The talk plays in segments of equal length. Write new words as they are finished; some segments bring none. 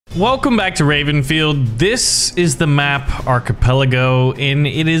Welcome back to Ravenfield. This is the map Archipelago, and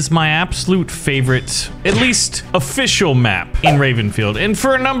it is my absolute favorite, at least official map in Ravenfield, and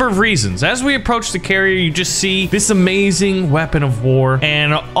for a number of reasons. As we approach the carrier, you just see this amazing weapon of war,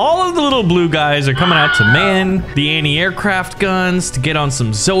 and all of the little blue guys are coming out to man the anti-aircraft guns, to get on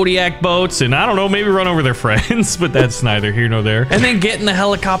some Zodiac boats, and I don't know, maybe run over their friends, but that's neither here nor there. And then get in the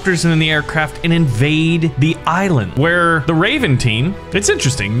helicopters and in the aircraft and invade the island, where the Raven team, it's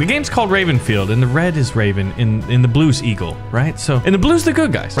interesting. The game's called Ravenfield, and the red is Raven, in the blue's Eagle, right? So, and the blue's the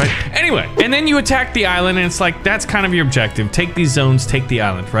good guys, right? Anyway, and then you attack the island, and it's like, that's kind of your objective. Take these zones, take the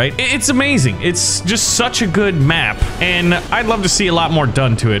island, right? It's amazing. It's just such a good map, and I'd love to see a lot more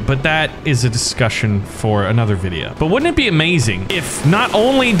done to it, but that is a discussion for another video. But wouldn't it be amazing if not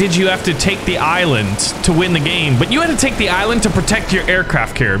only did you have to take the island to win the game, but you had to take the island to protect your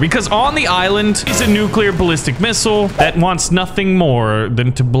aircraft carrier? Because on the island is a nuclear ballistic missile that wants nothing more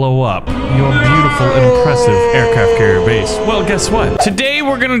than to blow up your beautiful and impressive aircraft carrier base. Well, guess what? Today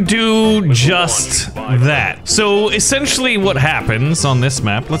we're gonna do just that. So essentially what happens on this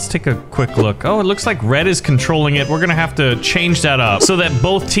map, let's take a quick look. Oh, it looks like red is controlling it. We're gonna have to change that up so that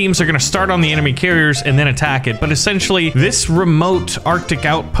both teams are gonna start on the enemy carriers and then attack it. But essentially this remote Arctic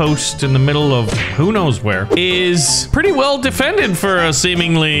outpost in the middle of who knows where is pretty well defended for a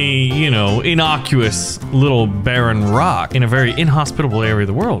seemingly, you know, innocuous little barren rock in a very inhospitable area of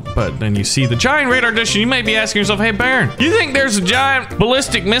the world. But then you see the giant radar dish, and you might be asking yourself, hey Baron, you think there's a giant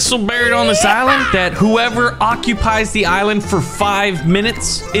ballistic missile buried on this island that whoever occupies the island for 5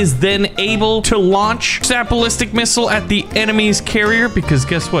 minutes is then able to launch that ballistic missile at the enemy's carrier? Because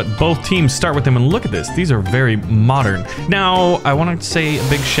guess what? Both teams start with them, and look at this. These are very modern. Now, I want to say a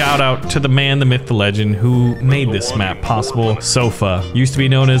big shout out to the man, the myth, the legend who made this map possible. Sofa used to be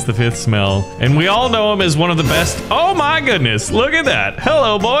known as the Fifth Smell, and we all know him as one of the best. Oh my goodness, look at that.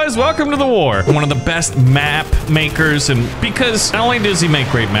 Hello boys, welcome to the war. One of the best map makers, and because not only does he make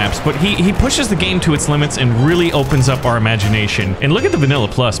great maps, but he pushes the game to its limits and really opens up our imagination. And look at the Vanilla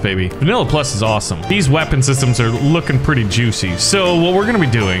Plus, baby. Vanilla Plus is awesome. These weapon systems are looking pretty juicy. So what we're gonna be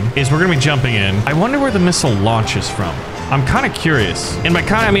doing is we're gonna be jumping in. I wonder where the missile launches from. I'm kind of curious. And by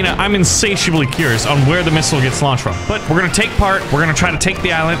kind of, I mean, I'm insatiably curious on where the missile gets launched from. But we're gonna take part, we're gonna try to take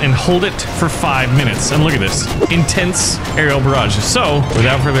the island and hold it for 5 minutes. And look at this, intense aerial barrage. So,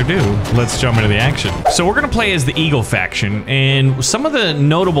 without further ado, let's jump into the action. So we're gonna play as the Eagle faction, and some of the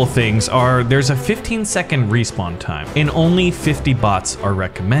notable things are there's a 15-second respawn time, and only 50 bots are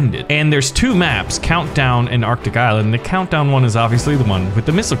recommended. And there's 2 maps, Countdown and Arctic Island. The Countdown one is obviously the one with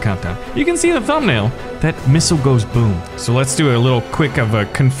the missile countdown. You can see in the thumbnail, that missile goes boom. So let's do a little quick of a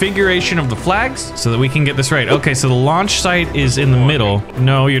configuration of the flags so that we can get this right. Okay, so the launch site is in the middle.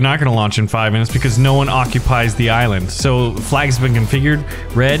 No, you're not gonna launch in 5 minutes because no one occupies the island. So flags have been configured,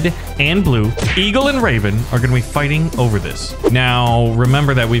 red and blue. Eagle and Raven are gonna be fighting over this. Now,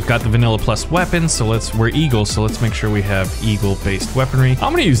 remember that we've got the Vanilla Plus weapons, so we're Eagle, so let's make sure we have Eagle-based weaponry.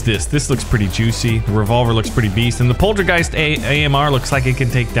 I'm gonna use this. This looks pretty juicy. The revolver looks pretty beast, and the Poltergeist AMR looks like it can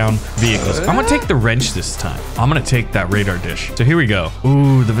take down vehicles. I'm gonna take the wrench this time. I'm gonna take that radar dish. So here we go.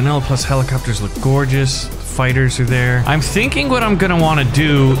 Ooh, the Vanilla Plus helicopters look gorgeous. Fighters are there. I'm thinking what I'm gonna want to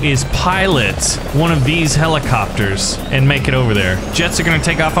do is pilot one of these helicopters and make it over there. Jets are gonna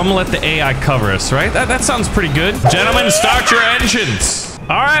take off. I'm gonna let the AI cover us, right? That sounds pretty good. Gentlemen, start your engines.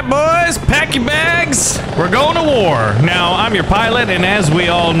 All right, boys, pack your bags. We're going to war. Now, I'm your pilot, and as we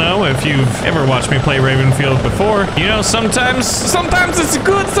all know, if you've ever watched me play Ravenfield before, you know, sometimes it's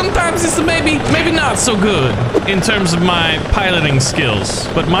good, sometimes it's maybe not so good in terms of my piloting skills.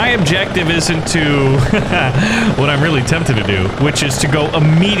 But my objective isn't to what I'm really tempted to do, which is to go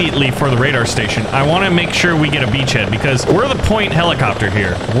immediately for the radar station. I want to make sure we get a beachhead because we're the point helicopter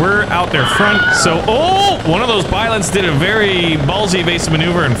here. We're out there front, so, oh, one of those pilots did a very ballsy evasive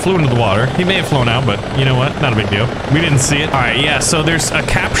maneuver and flew into the water. He may have flown out, but you know what? Not a big deal. We didn't see it. All right, yeah, so there's a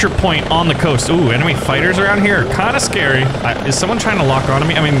capture point on the coast. Ooh, enemy fighters around here are kind of scary. Is someone trying to lock onto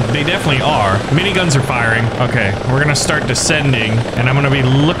me? I mean, they definitely are. Miniguns are firing. Okay, we're gonna start descending, and I'm gonna be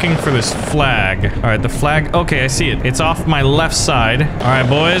looking for this flag. All right, the flag. Okay, I see it. It's off my left side. All right,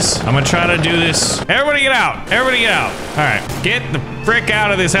 boys, I'm gonna try to do this. Everybody get out. Everybody get out. All right, get the frick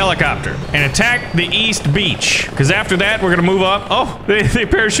out of this helicopter and attack the east beach, because after that, we're gonna move up. Oh, they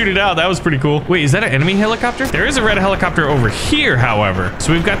parachuted out. That was pretty cool. Wait, is that an enemy helicopter? There is a red helicopter over here, however.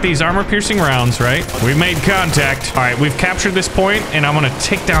 So we've got these armor-piercing rounds, right? We've made contact. All right, we've captured this point, and I'm gonna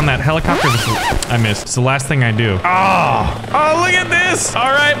take down that helicopter. I missed. It's the last thing I do. Oh, look at this.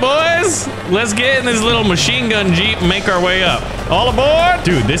 All right, boys. Let's get in this little machine gun Jeep and make our way up. All aboard.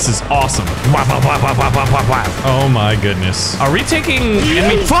 Dude, this is awesome. Oh my goodness. Are we taking taking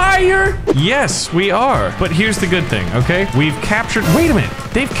enemy fire. Yes, we are. But here's the good thing, okay? We've captured, wait a minute.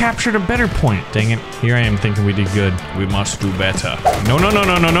 They've captured a better point. Dang it. Here I am thinking we did good. We must do better. No, no, no,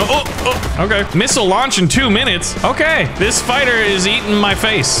 no, no, no. Oh, okay. Missile launch in 2 minutes. Okay, this fighter is eating my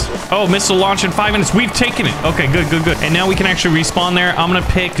face. Oh, missile launch in 5 minutes. We've taken it. Okay, good, good, good. And now we can actually respawn there. I'm gonna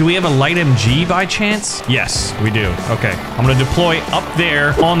pick, do we have a light MG by chance? Yes, we do. Okay, I'm gonna deploy up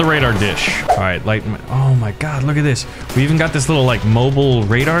there on the radar dish. All right, light, oh my God, look at this. We even got this little like mobile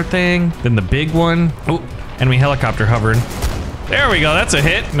radar thing. Then the big one. Oh, enemy helicopter hovering. There we go. That's a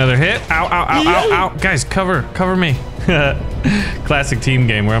hit. Another hit. Ow, ow, ow, ow, ow. Guys, cover me. Classic team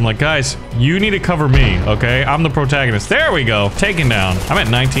game where I'm like, guys, you need to cover me, okay? I'm the protagonist. There we go. Taken down. I'm at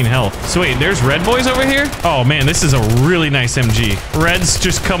 19 health. So wait, there's red boys over here? Oh man, this is a really nice MG. Red's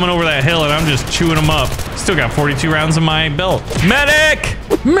just coming over that hill and I'm just chewing them up. Still got 42 rounds in my belt. Medic!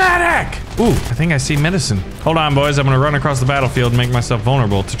 Medic! Ooh, I think I see medicine. Hold on, boys. I'm gonna run across the battlefield and make myself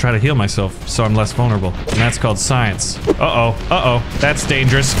vulnerable to try to heal myself so I'm less vulnerable. And that's called science. Uh-oh. Uh-oh. That's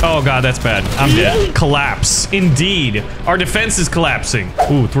dangerous. Oh, God, that's bad. I'm dead. Collapse. Indeed. Our defense is collapsing.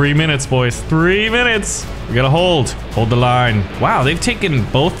 Ooh, 3 minutes, boys. 3 minutes. We gotta hold. Hold the line. Wow, they've taken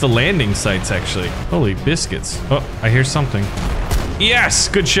both the landing sites, actually. Holy biscuits. Oh, I hear something. Yes,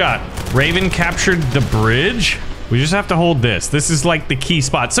 good shot. Raven captured the bridge. We just have to hold this. This is like the key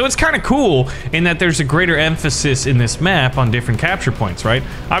spot. So it's kind of cool in that there's a greater emphasis in this map on different capture points, right?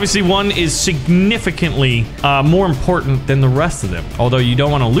 Obviously, one is significantly more important than the rest of them. Although you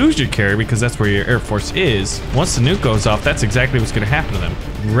don't want to lose your carry because that's where your Air Force is. Once the nuke goes off, that's exactly what's going to happen to them.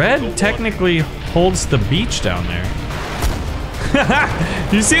 Red technically holds the beach down there.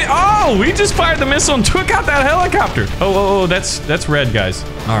 You see? Oh, we just fired the missile and took out that helicopter. Oh, that's red, guys.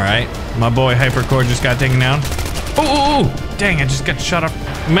 All right, my boy Hypercore just got taken down. Oh, dang, I just got shot up.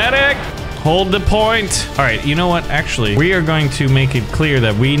 Medic, hold the point. All right, you know what? Actually, we are going to make it clear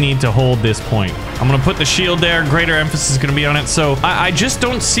that we need to hold this point. I'm gonna put the shield there. Greater emphasis is gonna be on it. So I just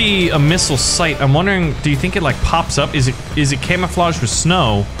don't see a missile sight. I'm wondering, do you think it like pops up? Is it camouflaged with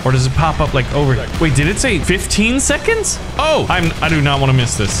snow, or does it pop up like over? Wait, did it say 15 seconds? Oh, I do not want to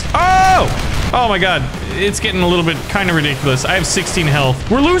miss this. Oh my God, it's getting a little bit kind of ridiculous. I have 16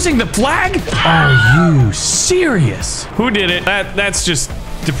 health. We're losing the flag? Are you serious? Who did it? That's just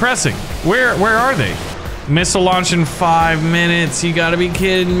depressing. Where are they? Missile launch in 5 minutes. You gotta be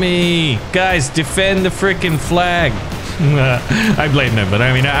kidding me. Guys, defend the freaking flag. I blame them, but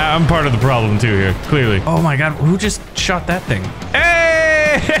I mean, I'm part of the problem too here, clearly. Oh my God, who just shot that thing?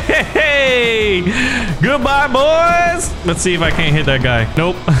 Hey! Goodbye, boys! Let's see if I can't hit that guy.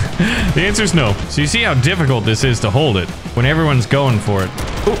 Nope. The answer is no. So you see how difficult this is to hold it when everyone's going for it.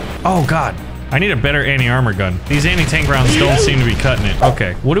 Ooh. Oh God. I need a better anti-armor gun. These anti-tank rounds don't seem to be cutting it.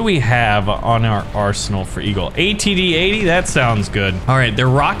 Okay, what do we have on our arsenal for Eagle? ATD-80? That sounds good. All right, they're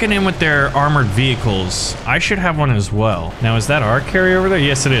rocking in with their armored vehicles. I should have one as well. Now, is that our carrier over there?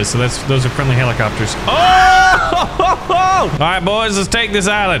 Yes, it is. So those are friendly helicopters. Oh! All right, boys, let's take this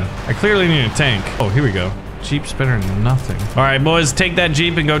island. I clearly need a tank. Oh, here we go. Jeep's better than nothing. All right, boys, take that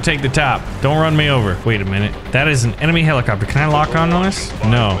Jeep and go take the top. Don't run me over. Wait a minute. That is an enemy helicopter. Can I lock on this?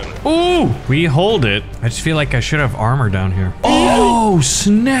 No. Ooh, we hold it. I just feel like I should have armor down here. Oh,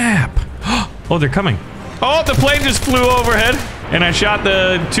 snap. Oh, they're coming. Oh, the plane just flew overhead. And I shot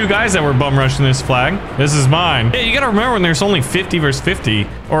the 2 guys that were bum rushing this flag. This is mine. Yeah, you gotta remember when there's only 50 versus 50,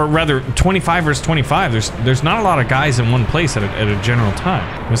 or rather 25 versus 25, there's not a lot of guys in one place at a general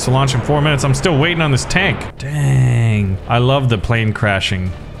time. Missile launch in 4 minutes. I'm still waiting on this tank. Dang. I love the plane crashing.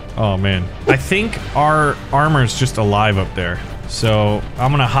 Oh man. I think our armor's just alive up there. So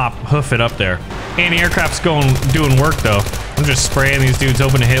I'm gonna hoof it up there. Anti-aircraft's doing work though. I'm just spraying these dudes,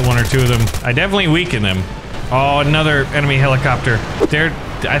 hoping to hit 1 or 2 of them. I definitely weaken them. Oh, another enemy helicopter.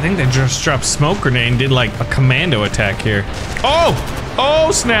 I think they just dropped smoke grenade and did like a commando attack here. Oh,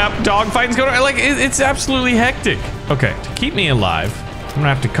 snap. Dogfighting's going on. Like, it's absolutely hectic. Okay, to keep me alive, I'm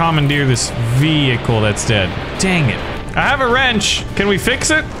gonna have to commandeer this vehicle that's dead. Dang it. I have a wrench. Can we fix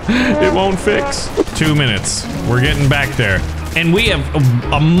it? It won't fix. 2 minutes. We're getting back there. And we have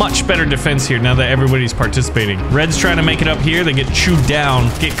a much better defense here now that everybody's participating. Red's trying to make it up here. They get chewed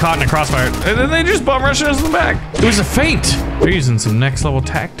down, get caught in a crossfire, and then they just bum rush us in the back. It was a feint. They're using some next level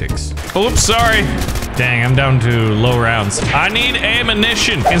tactics. Oops, sorry. Dang, I'm down to low rounds. I need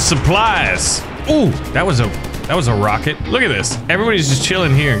ammunition and supplies. Ooh, that was a rocket. Look at this. Everybody's just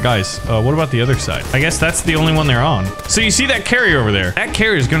chilling here. Guys, what about the other side? I guess that's the only one they're on. So you see that carrier over there? That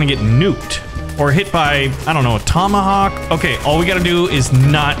carrier is gonna get nuked. Or hit by, I don't know, a tomahawk. Okay, all we gotta do is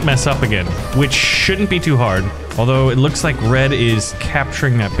not mess up again, which shouldn't be too hard. Although it looks like Red is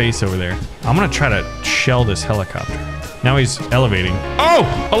capturing that base over there. I'm gonna try to shell this helicopter. Now he's elevating.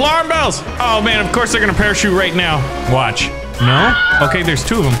 Oh, alarm bells. Oh man, of course they're gonna parachute right now. Watch. No? Okay, there's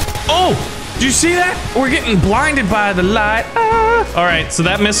 2 of them. Oh, did you see that? We're getting blinded by the light. All right, so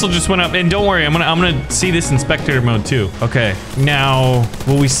that missile just went up, and don't worry, I'm gonna see this in spectator mode too. Okay, now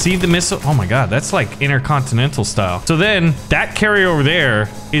will we see the missile? Oh my God, that's like intercontinental style. So then that carrier over there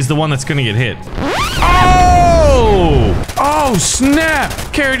is the one that's gonna get hit. Oh! Oh snap!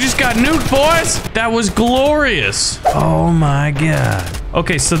 Carrier just got nuked, boys. That was glorious. Oh my God.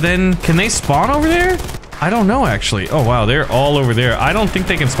 Okay, so then can they spawn over there? I don't know actually. Oh wow, they're all over there. I don't think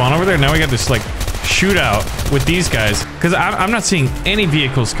they can spawn over there. Now we got this like shootout with these guys because I'm not seeing any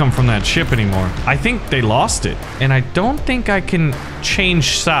vehicles come from that ship anymore. I think they lost it, and I don't think I can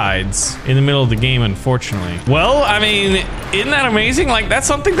change sides in the middle of the game, unfortunately. Well, I mean, isn't that amazing? Like, that's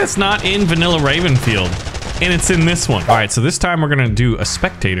something that's not in vanilla Ravenfield, and it's in this one. All right, so this time we're gonna do a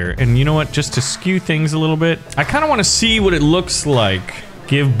spectator, and you know what, just to skew things a little bit, I kind of want to see what it looks like.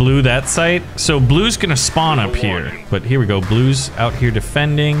 Give blue that site. So blue's gonna spawn up here, but here we go. Blue's out here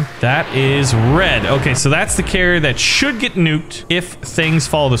defending. That is red. Okay, so that's the carrier that should get nuked if things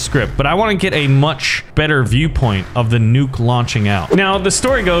follow the script, but I want to get a much better viewpoint of the nuke launching out. Now, the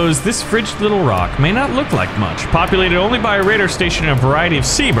story goes, this frigid little rock may not look like much, populated only by a radar station and a variety of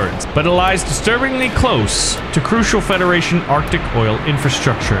seabirds, but it lies disturbingly close to crucial Federation Arctic oil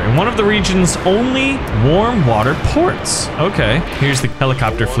infrastructure and one of the region's only warm water ports. Okay, here's the helicopter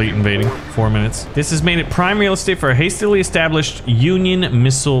fleet invading. 4 minutes. This has made it prime real estate for a hastily established Union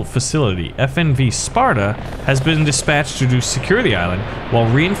missile facility. FNV Sparta has been dispatched to secure the island, while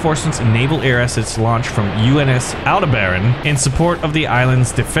reinforcements and naval air assets launch from UNS Aldebaran in support of the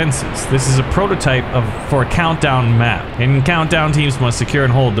island's defenses. This is a prototype for a countdown map, and countdown teams must secure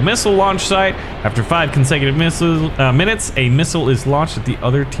and hold the missile launch site. After 5 consecutive minutes, a missile is launched at the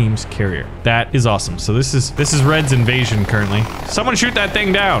other team's carrier. That is awesome. So this is Red's invasion currently. Someone shoot that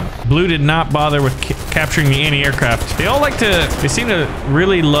thing down. Blue did not bother with capturing the anti-aircraft. They seem to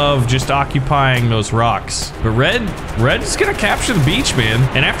really love just occupying those rocks. But Red's gonna capture the beach, man.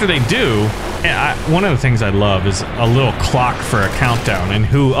 And after they do, one of the things I love is a little clock for a countdown and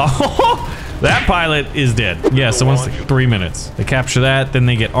who, oh, that pilot is dead. Yeah, so once 3 minutes. They capture that, then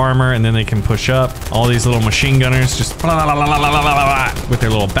they get armor, and then they can push up. All these little machine gunners just with their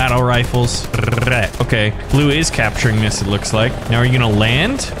little battle rifles. Okay, blue is capturing this, it looks like. Now are you gonna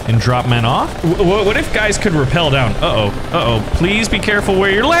land and drop men off? What if guys could rappel down? Uh-oh. Please be careful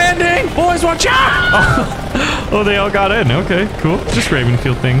where you're landing! Boys, watch out! Oh, they all got in. Okay, cool. Just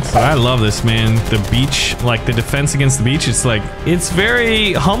Ravenfield things. I love this, man. The beach, like the defense against the beach, it's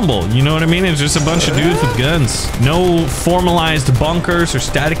very humble. You know what I mean? It's just a bunch of dudes with guns. No formalized bunkers or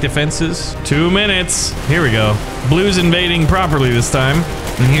static defenses. 2 minutes. Here we go. Blue's invading properly this time.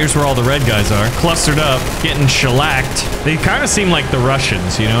 And here's where all the red guys are. Clustered up, getting shellacked. They kind of seem like the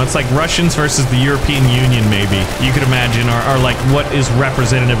Russians, you know? It's like Russians versus the European Union, maybe. You could imagine, are like what is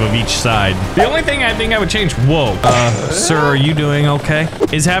representative of each side. The only thing I think I would change, whoa. Sir, are you doing okay?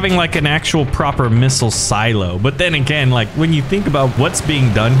 Is having like an actual proper missile silo. But then again, like when you think about what's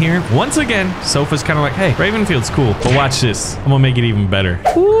being done here, once again, Sofa's kind of like, hey, Ravenfield's cool, but watch this. I'm gonna make it even better.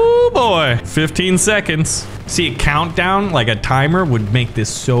 Ooh, boy. 15 seconds. See, a countdown, like a timer, would make this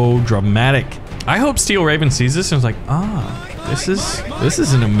so dramatic. I hope Steel Raven sees this and is like, this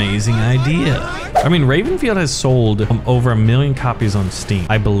is an amazing idea. I mean, Ravenfield has sold over 1 million copies on Steam,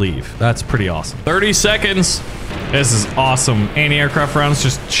 I believe. That's pretty awesome. 30 seconds. This is awesome. Anti-aircraft rounds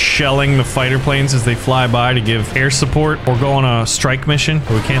just shelling the fighter planes as they fly by to give air support or go on a strike mission.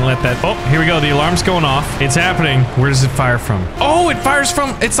 But we can't let that... Oh, here we go. The alarm's going off. It's happening. Where does it fire from? Oh, it fires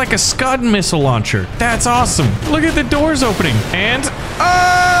from... It's like a Scud missile launcher. That's awesome. Look at the doors opening. And...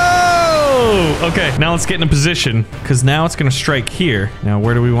 Oh! Okay, now let's get in a position because now it's going to strike here. Now,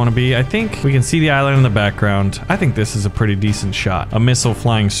 where do we want to be? I think we can see the island in the background. I think this is a pretty decent shot. A missile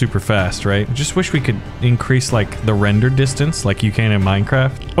flying super fast, right? I just wish we could increase like the render distance like you can in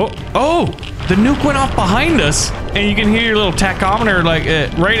Minecraft. Oh, the nuke went off behind us and you can hear your little tachometer like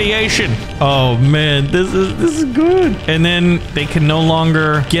radiation. Oh man, this is good. And then they can no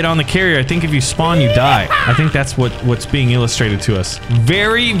longer get on the carrier. I think if you spawn, you die. I think that's what's being illustrated to us.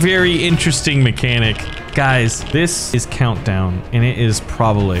 Very, very interesting mechanic. Guys, this is Countdown, and it is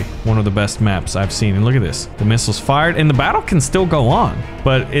probably one of the best maps I've seen. And look at this. The missile's fired, and the battle can still go on.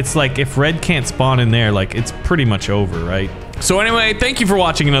 But it's like, if Red can't spawn in there, like, it's pretty much over, right? So anyway, thank you for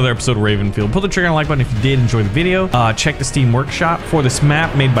watching another episode of Ravenfield. Pull the trigger on the like button if you did enjoy the video. Check the Steam Workshop for this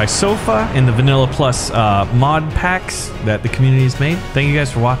map made by Sofa and the Vanilla Plus mod packs that the community has made. Thank you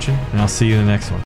guys for watching, and I'll see you in the next one.